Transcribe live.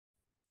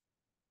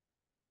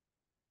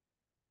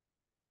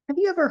Have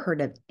you ever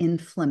heard of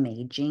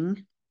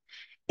inflammaging?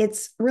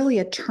 It's really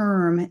a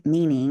term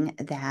meaning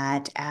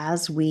that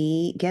as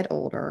we get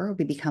older,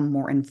 we become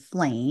more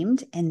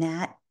inflamed, and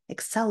that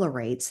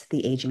accelerates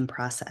the aging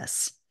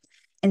process.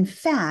 In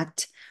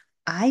fact,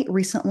 I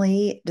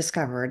recently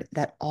discovered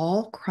that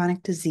all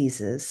chronic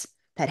diseases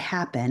that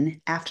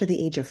happen after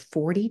the age of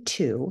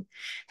 42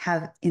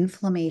 have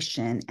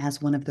inflammation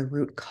as one of the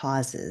root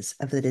causes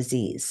of the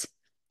disease.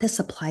 This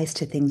applies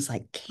to things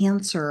like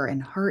cancer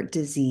and heart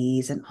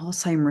disease and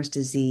Alzheimer's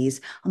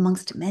disease,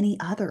 amongst many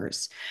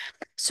others.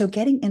 So,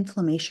 getting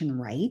inflammation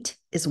right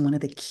is one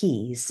of the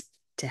keys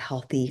to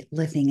healthy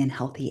living and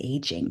healthy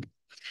aging.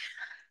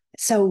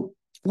 So,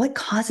 what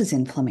causes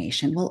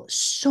inflammation? Well,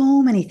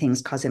 so many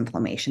things cause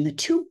inflammation. The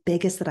two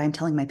biggest that I'm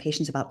telling my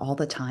patients about all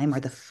the time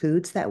are the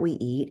foods that we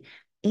eat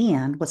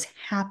and what's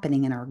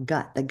happening in our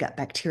gut, the gut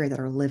bacteria that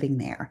are living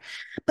there.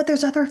 But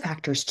there's other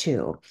factors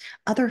too.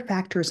 Other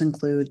factors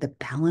include the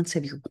balance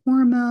of your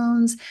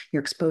hormones,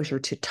 your exposure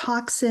to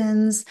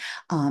toxins,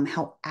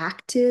 how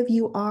active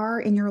you are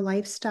in your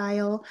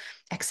lifestyle.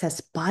 Excess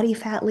body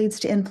fat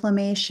leads to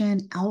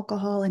inflammation,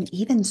 alcohol, and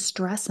even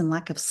stress and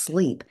lack of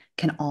sleep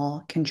can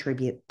all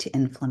contribute to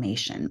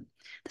inflammation.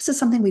 This is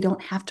something we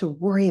don't have to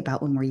worry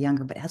about when we're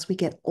younger, but as we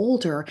get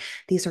older,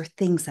 these are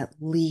things that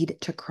lead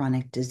to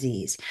chronic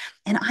disease.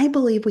 And I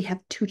believe we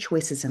have two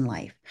choices in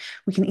life.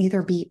 We can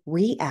either be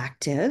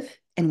reactive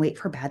and wait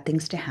for bad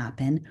things to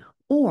happen,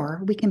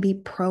 or we can be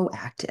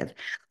proactive.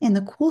 And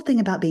the cool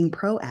thing about being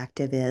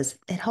proactive is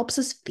it helps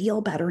us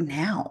feel better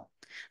now.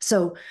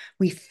 So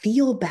we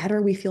feel better,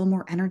 we feel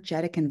more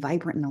energetic and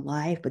vibrant and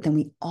alive, but then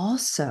we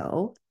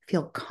also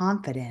feel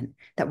confident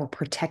that we're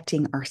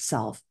protecting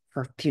ourselves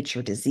for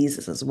future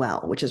diseases as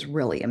well, which is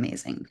really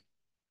amazing.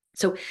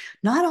 So,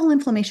 not all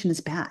inflammation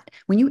is bad.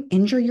 When you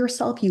injure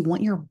yourself, you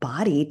want your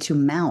body to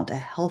mount a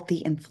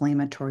healthy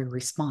inflammatory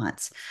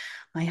response.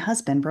 My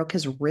husband broke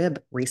his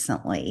rib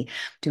recently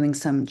doing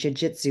some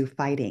jiu-jitsu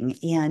fighting,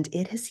 and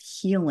it is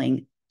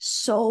healing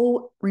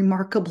so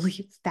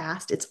remarkably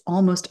fast. It's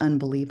almost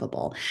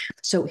unbelievable.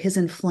 So his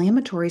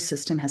inflammatory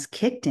system has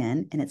kicked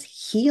in and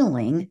it's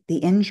healing the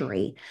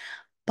injury.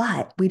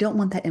 But we don't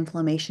want that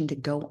inflammation to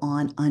go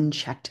on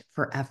unchecked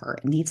forever.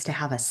 It needs to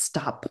have a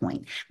stop point.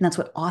 And that's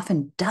what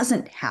often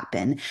doesn't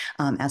happen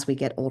as we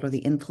get older. The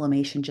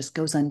inflammation just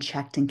goes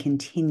unchecked and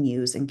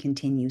continues and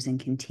continues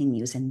and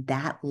continues. And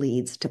that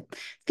leads to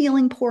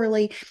feeling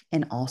poorly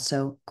and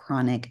also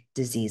chronic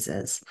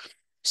diseases.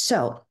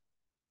 So,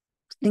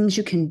 things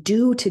you can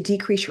do to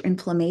decrease your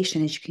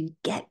inflammation is you can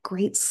get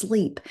great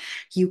sleep.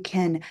 You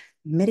can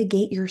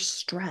mitigate your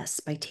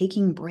stress by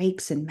taking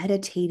breaks and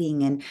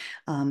meditating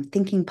and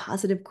thinking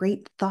positive,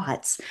 great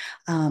thoughts.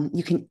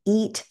 You can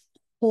eat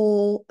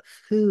whole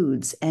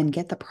foods and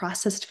get the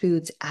processed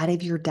foods out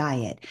of your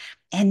diet.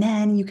 And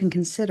then you can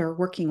consider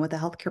working with a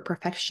healthcare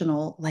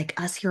professional like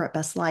us here at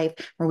Best Life,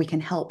 where we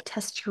can help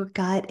test your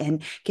gut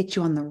and get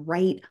you on the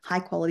right high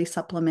quality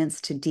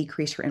supplements to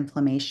decrease your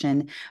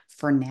inflammation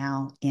for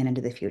now and into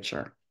the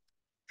future.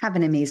 Have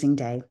an amazing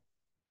day.